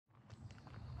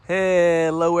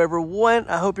Hello everyone,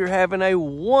 I hope you're having a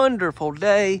wonderful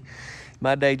day.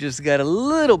 My day just got a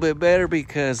little bit better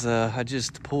because I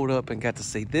just pulled up and got to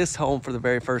see this home for the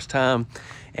very first time,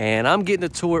 and I'm getting to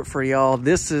tour it for y'all.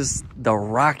 This is the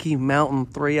Rocky Mountain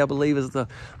 3, I believe is the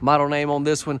model name on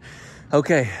this one.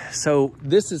 Okay, so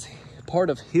this is part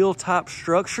of Hilltop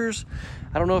Structures.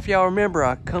 I don't know if y'all remember,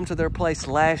 I come to their place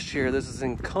last year. This is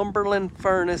in Cumberland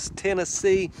Furnace,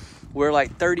 Tennessee. We're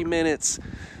like 30 minutes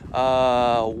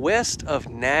west of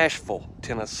Nashville,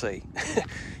 Tennessee.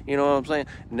 You know what I'm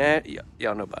saying?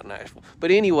 Y'all know about Nashville.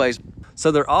 But anyways,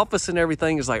 so their office and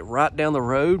everything is like right down the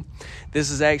road. This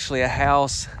is actually a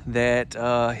house that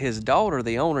his daughter,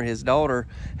 the owner, his daughter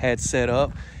had set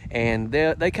up. And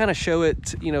they kind of show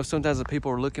it, you know, sometimes the people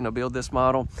are looking to build this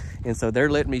model. And so they're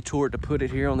letting me tour it to put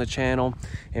it here on the channel.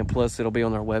 And plus it'll be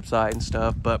on their website and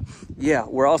stuff. But yeah,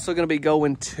 we're also going to be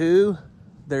going to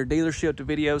their dealership to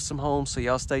video some homes. So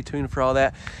y'all stay tuned for all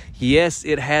that. Yes,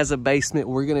 it has a basement.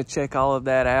 We're going to check all of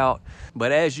that out.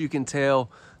 But as you can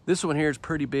tell, this one here is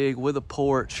pretty big with a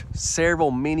porch,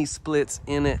 several mini splits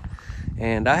in it.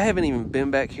 And I haven't even been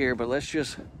back here, but let's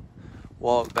just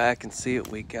walk back and see what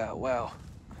we got. Wow.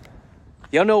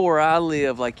 Y'all know where I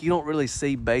live, like you don't really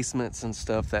see basements and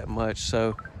stuff that much.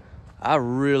 So I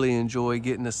really enjoy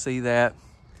getting to see that.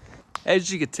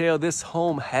 As you can tell, this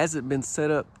home hasn't been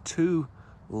set up too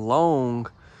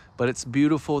long, but it's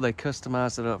beautiful. They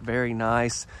customized it up very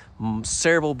nice.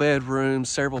 Several bedrooms,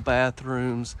 several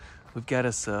bathrooms. We've got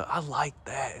us, I like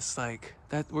that. It's like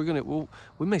that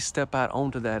we may step out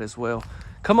onto that as well.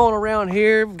 Come on around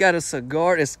here. We've got us a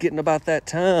garden. It's getting about that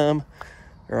time.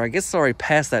 Or I guess it's already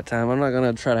past that time. I'm not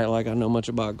gonna try to act like I know much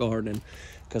about gardening,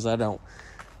 because I don't.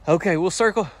 Okay, we're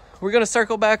gonna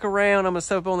circle back around. I'm gonna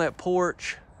step up on that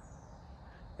porch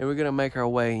and we're gonna make our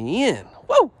way in.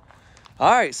 Whoa!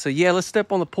 All right, so yeah, let's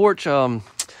step on the porch. I'll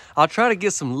try to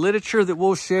get some literature that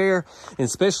we'll share, and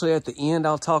especially at the end,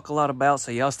 I'll talk a lot about,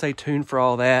 so y'all stay tuned for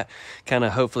all that. Kind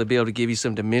of hopefully be able to give you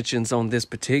some dimensions on this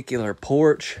particular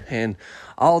porch and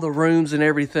all the rooms and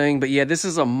everything. But yeah, this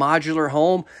is a modular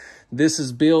home. This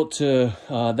is built to,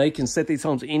 they can set these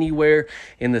homes anywhere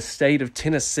in the state of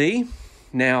Tennessee.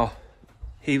 Now,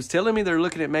 he was telling me they're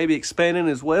looking at maybe expanding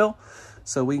as well,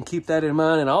 so we can keep that in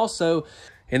mind. And also,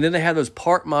 and then they have those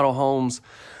park model homes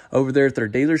over there at their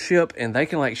dealership, and they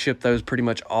can like ship those pretty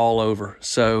much all over.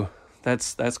 So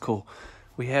that's cool.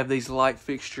 We have these light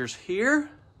fixtures here.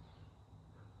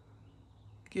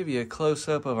 Give you a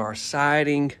close-up of our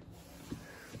siding.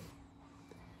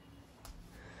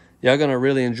 Y'all gonna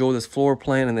really enjoy this floor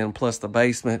plan, and then plus the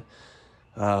basement.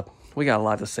 We got a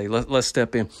lot to see. Let's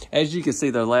step in. As you can see,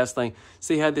 the last thing,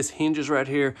 see how this hinges right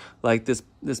here? Like this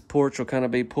porch will kind of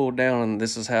be pulled down, and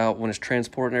this is how, when it's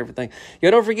transported and everything.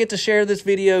 Y'all don't forget to share this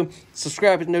video,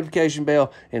 subscribe to the notification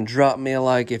bell, and drop me a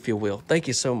like if you will. Thank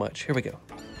you so much. Here we go.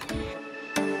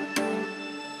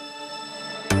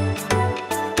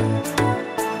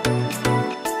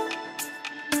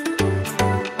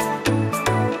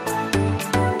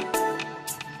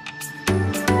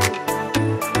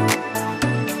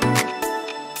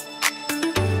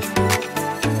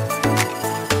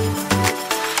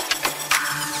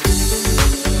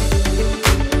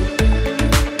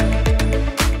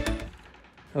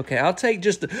 Okay, I'll take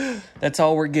just that's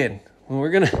all we're getting.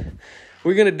 We're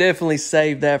gonna definitely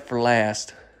save that for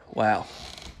last. Wow.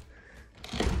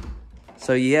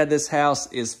 So yeah, this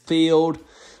house is filled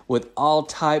with all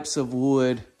types of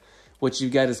wood. What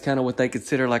you've got is kind of what they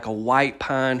consider like a white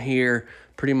pine here,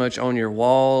 pretty much on your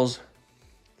walls.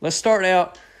 Let's start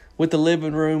out with the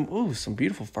living room. Ooh, some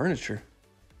beautiful furniture.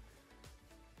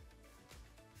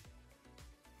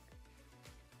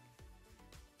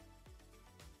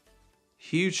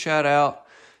 Huge shout out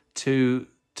to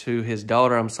his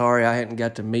daughter. I'm sorry I hadn't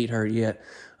got to meet her yet,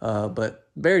 but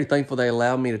very thankful they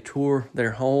allowed me to tour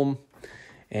their home.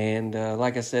 And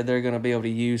like I said, they're going to be able to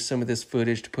use some of this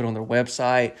footage to put on their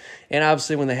website. And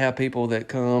obviously when they have people that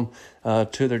come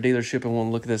to their dealership and want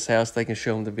to look at this house, they can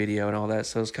show them the video and all that.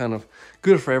 So it's kind of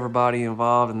good for everybody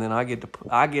involved. And then I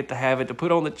get to have it to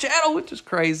put on the channel, which is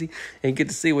crazy, and get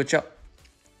to see what y'all,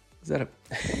 is that a,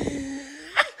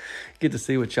 get to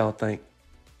see what y'all think.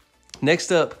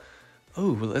 Next up,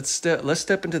 oh, let's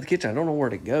step into the kitchen. I don't know where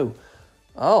to go.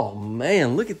 Oh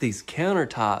man, look at these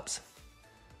countertops.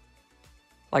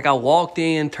 Like I walked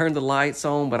in, turned the lights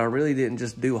on, but I really didn't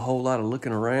just do a whole lot of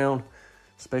looking around,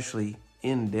 especially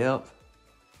in depth.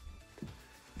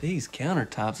 These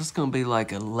countertops, it's gonna be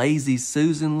like a lazy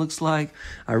Susan, looks like.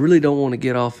 I really don't want to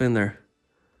get off in their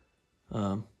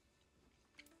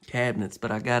cabinets,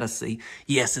 but I gotta see.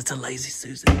 Yes, it's a lazy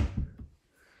Susan.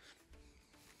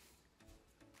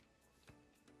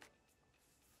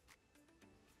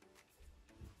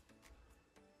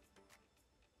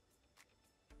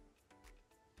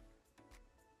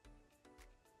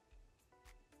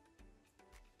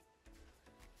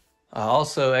 I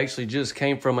also actually just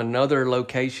came from another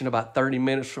location about 30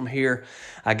 minutes from here.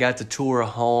 I got to tour a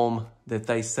home that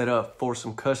they set up for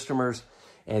some customers,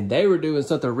 and they were doing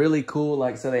something really cool.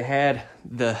 Like, so they had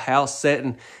the house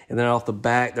setting, and then off the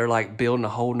back, they're like building a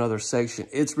whole nother section.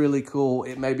 It's really cool.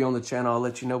 It may be on the channel. I'll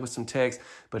let you know with some text.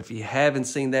 But if you haven't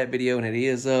seen that video and it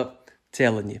is up,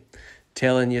 telling you,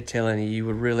 you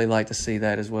would really like to see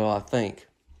that as well, I think.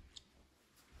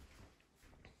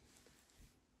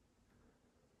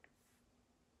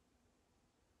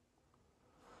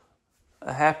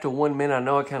 A half to 1 minute. I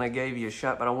know I kind of gave you a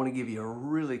shot, but I want to give you a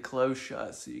really close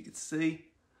shot so you can see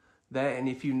that. And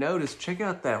if you notice, check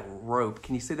out that rope.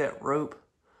 Can you see that rope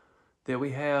that we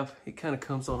have? It kind of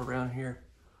comes on around here.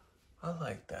 I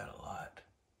like that a lot.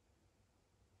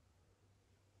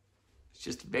 It's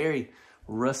just very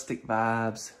rustic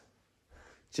vibes.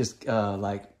 Just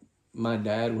like my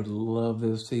dad would love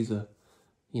this. He's a,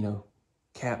 you know,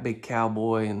 big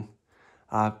cowboy, and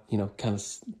I, you know, kind of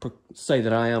say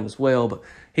that I am as well, but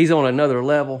he's on another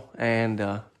level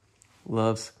and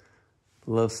loves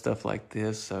stuff like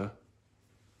this. So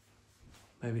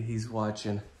maybe he's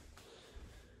watching.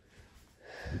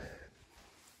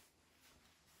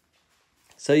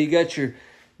 So you got your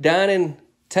dining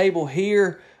table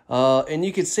here, and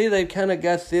you can see they've kind of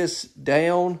got this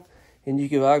down, and you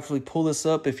can actually pull this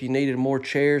up if you needed more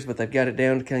chairs, but they've got it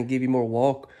down to kind of give you more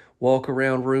walk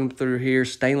around room through here.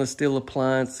 Stainless steel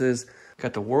appliances.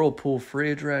 Got the Whirlpool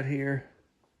fridge right here.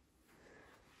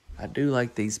 I do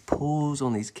like these pulls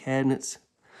on these cabinets.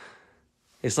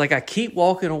 It's like I keep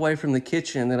walking away from the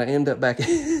kitchen and then I end up back.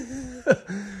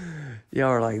 Y'all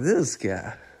are like, this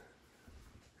guy.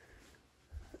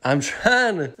 I'm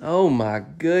trying to, oh my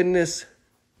goodness.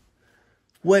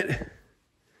 What?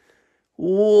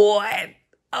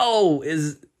 Oh,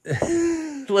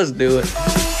 let's do it.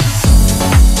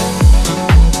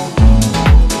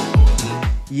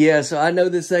 Yeah, so I know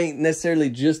this ain't necessarily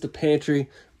just a pantry,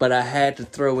 but I had to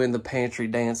throw in the pantry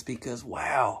dance because,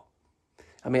 wow.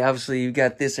 I mean, obviously, you've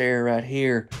got this area right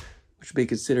here, which would be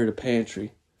considered a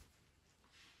pantry.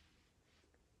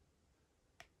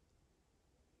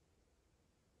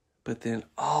 But then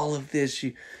all of this,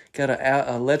 you got an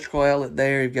electrical outlet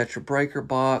there. You've got your breaker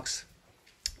box.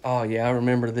 Oh, yeah, I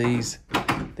remember these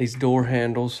door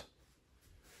handles.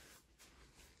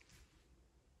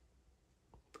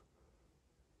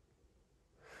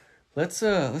 Let's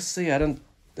see.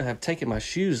 I've taken my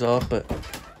shoes off, but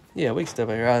yeah, we can step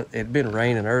out here. It had been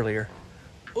raining earlier.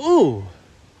 Ooh.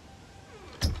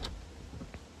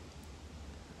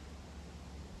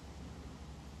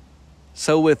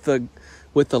 So with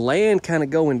the land kind of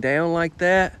going down like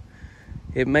that,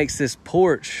 it makes this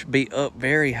porch be up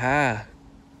very high.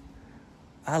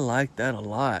 I like that a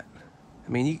lot. I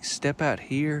mean, you can step out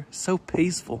here, so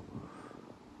peaceful.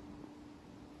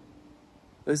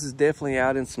 This is definitely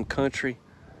out in some country.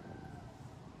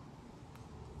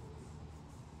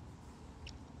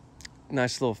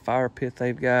 Nice little fire pit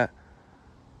they've got.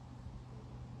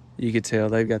 You can tell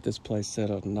they've got this place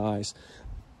set up nice.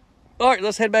 All right,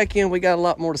 let's head back in. We got a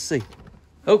lot more to see.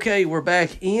 Okay, we're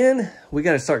back in. We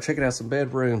got to start checking out some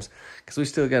bedrooms because we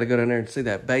still got to go down there and see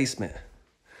that basement.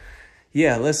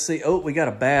 Yeah, let's see. Oh, we got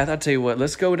a bath. I'll tell you what,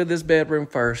 let's go into this bedroom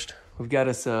first. We've got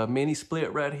us a mini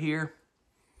split right here.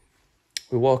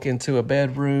 We walk into a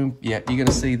bedroom. Yeah, you're going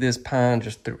to see this pine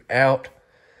just throughout.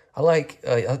 I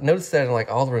noticed that in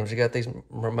like all the rooms. You got these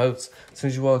remotes. As soon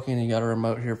as you walk in, you got a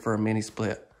remote here for a mini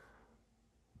split.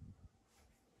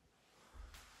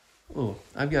 Oh,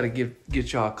 I've got to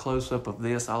get y'all a close-up of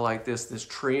this. I like this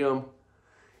trim.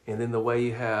 And then the way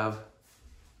you have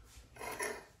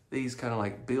these kind of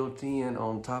like built in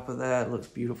on top of that. It looks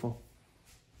beautiful.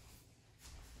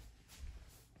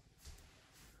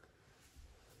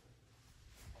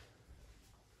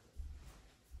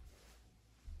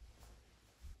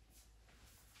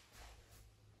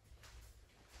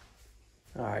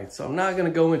 All right, so I'm not going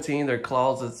to go into any of their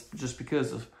closets just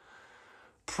because of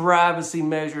privacy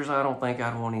measures. I don't think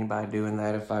I'd want anybody doing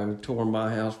that if I toured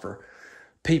my house for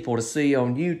people to see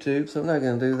on YouTube. So I'm not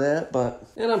going to do that.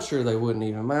 And I'm sure they wouldn't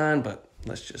even mind, but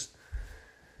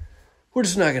we're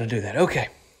just not going to do that. Okay,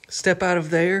 step out of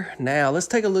there. Now, let's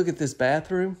take a look at this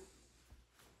bathroom.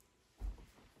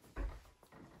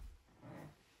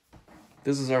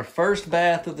 This is our first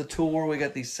bath of the tour. We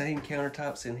got these same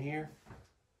countertops in here.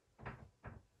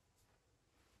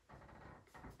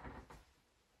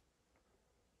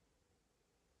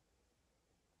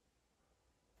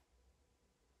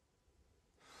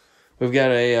 We've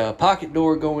got a pocket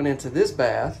door going into this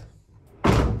bath.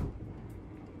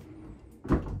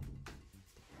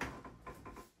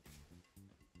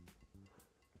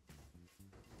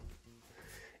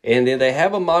 And then they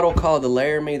have a model called the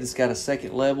Laramie that's got a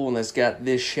second level, and that's got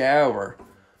this shower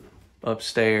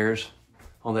upstairs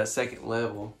on that second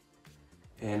level.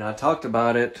 And I talked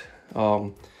about it,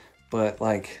 but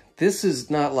like, this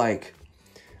is not like,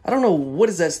 I don't know, what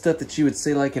is that stuff that you would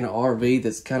see like in an RV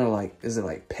that's kind of like, is it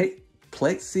like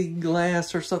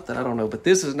plexiglass or something? I don't know, but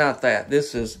this is not that.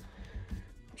 This is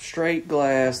straight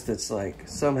glass that's like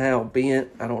somehow bent.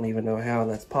 I don't even know how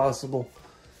that's possible,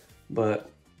 but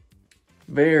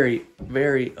very,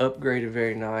 very upgraded,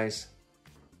 very nice.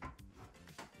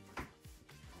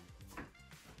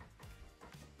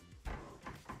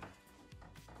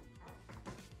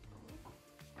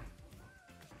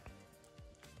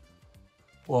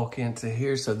 Walk into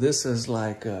here. So this is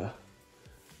like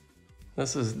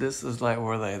this is like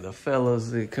where the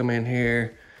fellas, they come in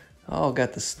here. Oh,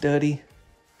 got the study.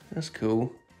 That's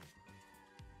cool.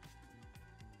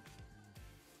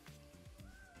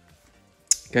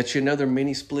 Got you another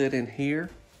mini split in here.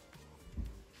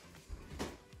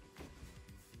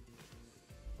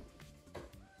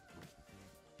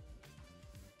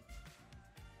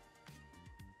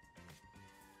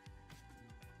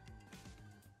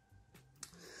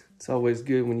 It's always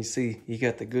good when you see you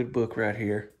got the good book right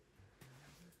here.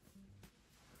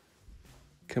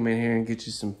 Come in here and get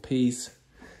you some peace.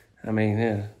 I mean,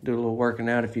 yeah, do a little working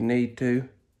out if you need to.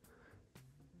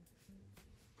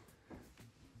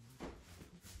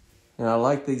 And I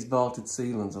like these vaulted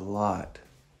ceilings a lot.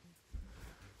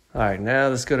 All right, now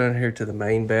let's go down here to the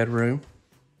main bedroom.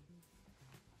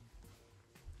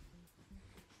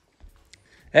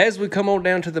 As we come on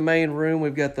down to the main room,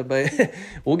 we've got the bed.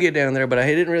 We'll get down there, but I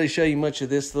didn't really show you much of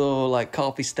this little like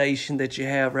coffee station that you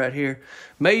have right here.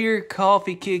 May your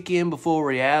coffee kick in before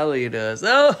reality does.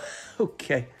 Oh,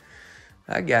 okay.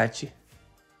 I got you.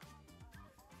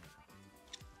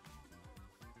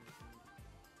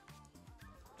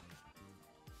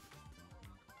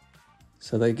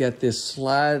 So they got this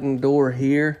sliding door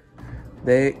here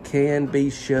that can be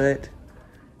shut.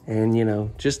 And, you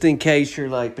know, just in case you're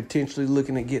like potentially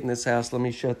looking at getting this house, let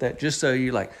me shut that. Just so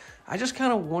you're like, I just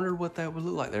kind of wondered what that would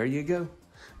look like. There you go.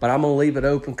 But I'm going to leave it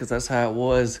open because that's how it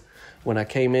was when I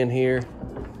came in here.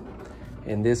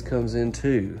 And this comes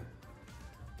into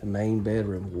the main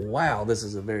bedroom. Wow, this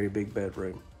is a very big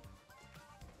bedroom.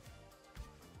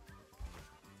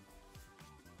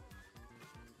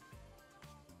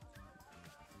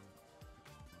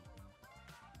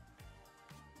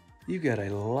 You got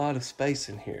a lot of space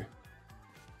in here.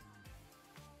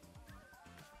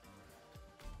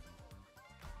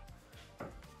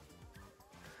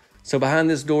 So behind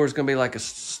this door is going to be like a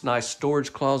nice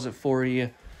storage closet for you.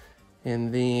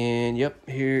 And then, yep,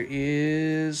 here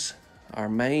is our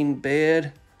main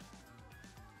bed.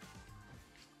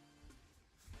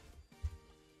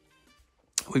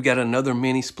 We've got another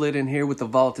mini split in here with the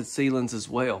vaulted ceilings as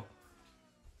well.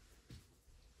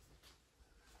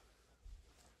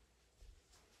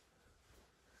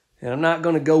 And I'm not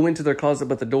going to go into their closet,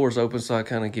 but the door's open, so I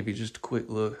kind of give you just a quick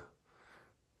look.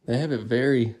 They have it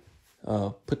very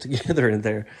put together in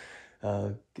there.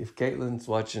 If Caitlin's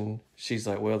watching, she's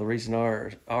like, well, the reason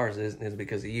ours isn't is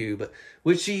because of you, but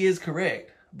which she is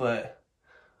correct, but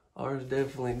ours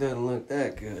definitely doesn't look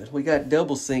that good. We got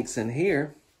double sinks in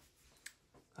here.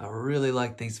 I really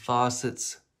like these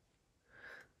faucets.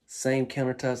 Same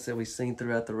countertops that we've seen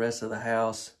throughout the rest of the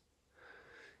house.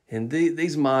 And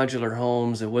these modular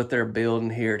homes and what they're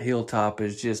building here at Hilltop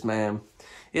is just, man,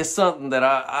 it's something that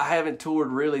I haven't toured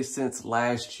really since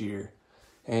last year.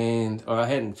 Or I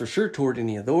hadn't for sure toured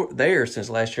any of there since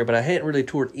last year, but I hadn't really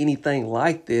toured anything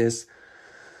like this.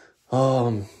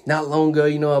 Not long ago,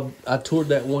 you know, I toured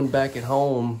that one back at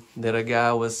home that a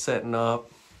guy was setting up,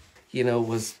 you know,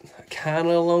 was kind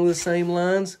of along the same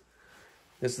lines.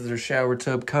 This is their shower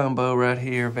tub combo right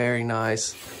here. Very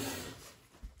nice.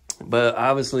 But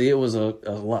obviously it was a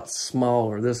lot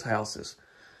smaller. This house is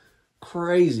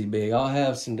crazy big. I'll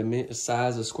have some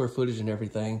size of square footage and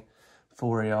everything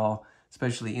for y'all,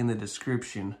 especially in the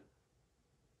description.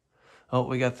 Oh,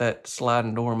 we got that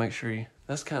sliding door. Make sure you,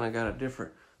 that's kind of got a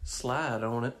different slide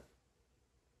on it.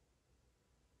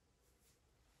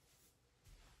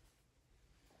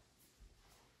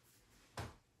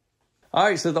 All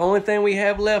right, so the only thing we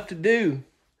have left to do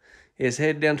is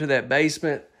head down to that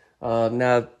basement.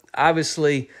 Now,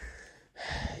 obviously,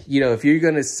 you know, if you're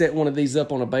going to set one of these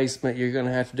up on a basement, you're going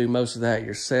to have to do most of that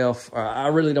yourself. I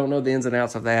really don't know the ins and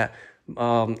outs of that.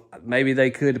 Maybe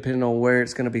they could, depending on where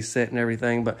it's going to be set and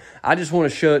everything. But I just want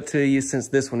to show it to you since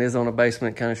this one is on a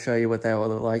basement, kind of show you what that would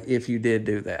look like if you did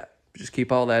do that. Just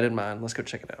keep all that in mind. Let's go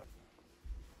check it out.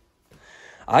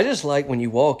 I just like when you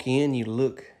walk in, you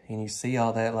look and you see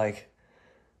all that, like,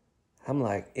 I'm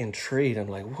like intrigued. I'm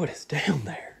like, what is down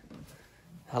there?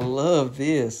 I love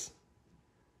this.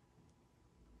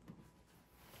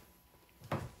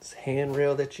 This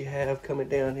handrail that you have coming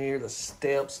down here. The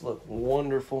steps look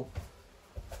wonderful.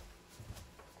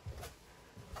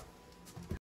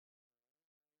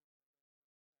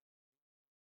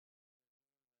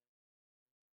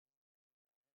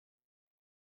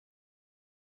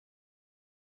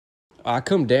 I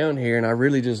come down here and I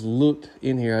really just looked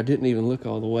in here. I didn't even look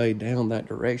all the way down that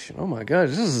direction. Oh my gosh,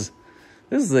 this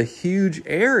is a huge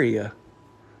area.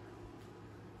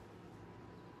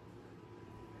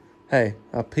 Hey,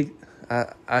 I peeked,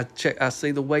 I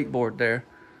see the wakeboard there.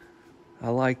 I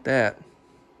like that.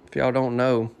 If y'all don't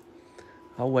know,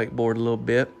 I wakeboard a little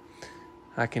bit.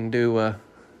 I can do a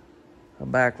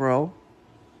back roll.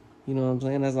 You know what I'm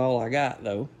saying? That's all I got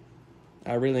though.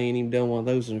 I really ain't even done one of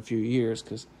those in a few years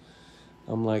because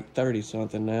I'm like 30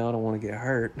 something now. I don't want to get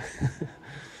hurt.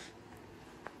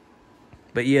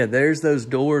 But yeah, there's those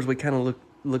doors we kind of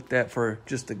looked at for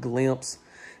just a glimpse.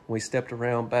 We stepped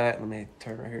around back. Let me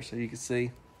turn right here so you can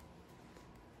see.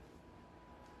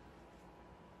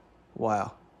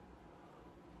 Wow.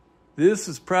 This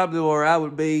is probably where I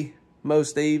would be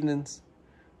most evenings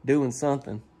doing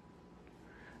something.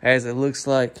 As it looks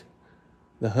like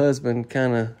the husband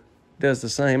kind of does the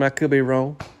same. I could be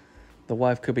wrong. The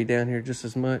wife could be down here just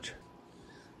as much.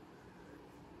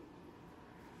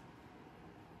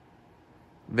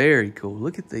 Very cool.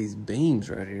 Look at these beams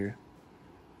right here.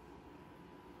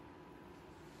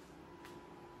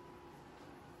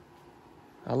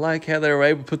 I like how they were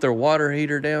able to put their water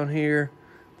heater down here.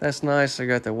 That's nice. They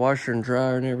got the washer and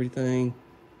dryer and everything.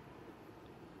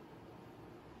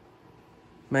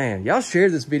 Man, y'all share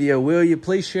this video, will you?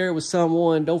 Please share it with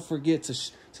someone. Don't forget to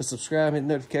subscribe, hit the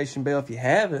notification bell if you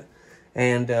haven't.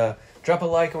 And drop a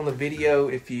like on the video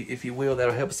if you will.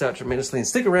 That'll help us out tremendously. And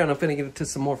stick around. I'm finna get into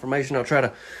some more information.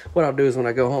 What I'll do is when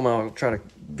I go home, I'll try to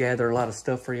gather a lot of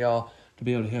stuff for y'all to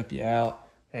be able to help you out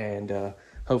and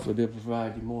hopefully be able to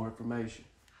provide you more information.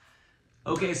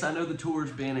 Okay, so I know the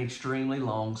tour's been extremely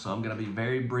long, so I'm gonna be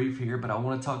very brief here, but I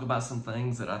wanna talk about some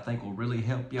things that I think will really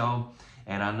help y'all.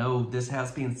 And I know this house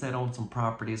being set on some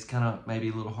property is kind of maybe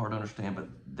a little hard to understand, but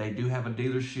they do have a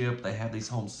dealership. They have these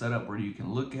homes set up where you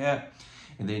can look at,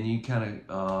 and then you kind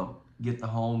of get the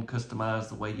home customized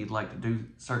the way you'd like to do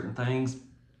certain things.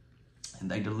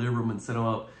 And they deliver them and set them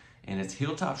up. And it's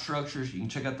Hilltop Structures. You can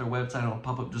check out their website. I'll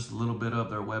pop up just a little bit of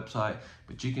their website,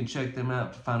 but you can check them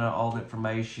out to find out all the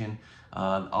information.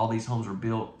 All these homes are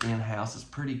built in-house. It's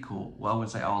pretty cool. Well, I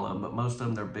wouldn't say all of them, but most of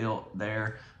them, they're built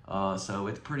there. So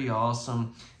it's pretty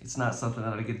awesome. It's not something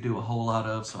that I get to do a whole lot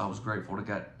of, so I was grateful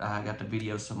I got to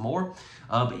video some more.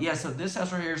 But yeah, so this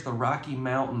house right here is the Rocky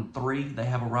Mountain 3. They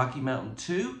have a Rocky Mountain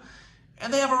 2,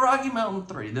 and they have a Rocky Mountain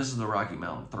 3. This is the Rocky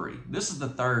Mountain 3. This is the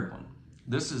third one.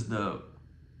 This is the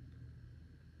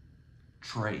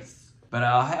Trace. But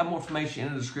I'll have more information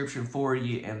in the description for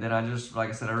you, and then like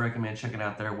I said, I recommend checking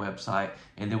out their website,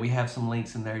 and then we have some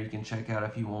links in there you can check out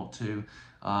if you want to.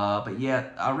 But yeah,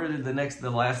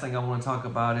 the last thing I want to talk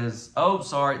about is, oh,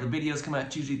 sorry, the videos come out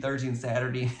Tuesday, Thursday, and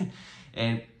Saturday.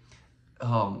 And,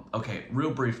 okay,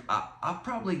 real brief, I've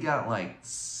probably got like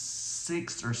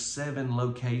 6 or 7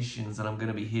 locations that I'm going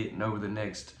to be hitting over the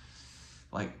next,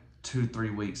 like,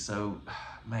 2-3 weeks. So,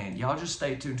 man, y'all just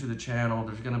stay tuned to the channel.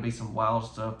 There's going to be some wild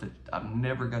stuff that I've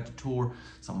never got to tour,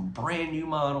 some brand new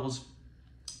models,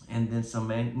 and then some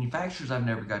manufacturers I've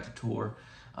never got to tour.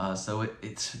 So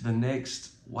it's the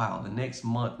next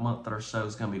month or so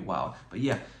is going to be wild. But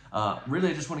yeah, really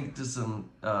I just want to get to some,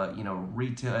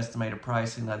 retail estimated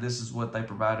pricing. Now this is what they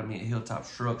provided me at Hilltop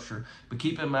Structure. But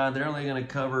keep in mind, they're only going to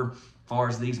cover, as far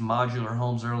as these modular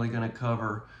homes, they're only going to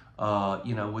cover,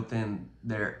 within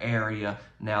their area.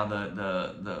 Now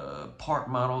the park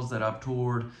models that I've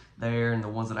toured there and the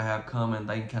ones that I have coming,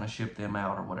 they can kind of ship them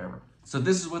out or whatever. So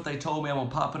this is what they told me. I'm gonna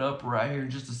pop it up right here in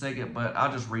just a second, but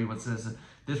I'll just read what it says.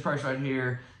 This price right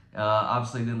here,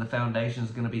 obviously then the foundation is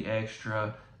gonna be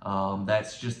extra.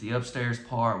 That's just the upstairs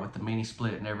part with the mini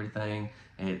split and everything.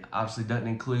 It obviously doesn't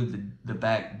include the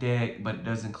back deck, but it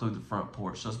does include the front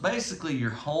porch. So it's basically your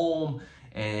home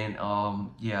and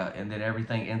and then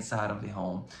everything inside of the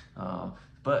home.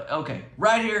 But okay,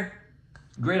 right here,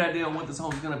 great idea on what this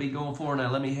home is going to be going for.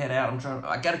 Now let me head out.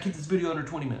 I got to keep this video under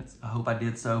 20 minutes. I hope I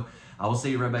did so. I will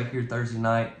see you right back here Thursday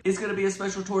night. It's going to be a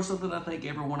special tour, something I think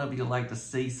every one of you would like to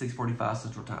see, 6:45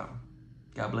 Central Time.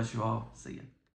 God bless you all. See ya.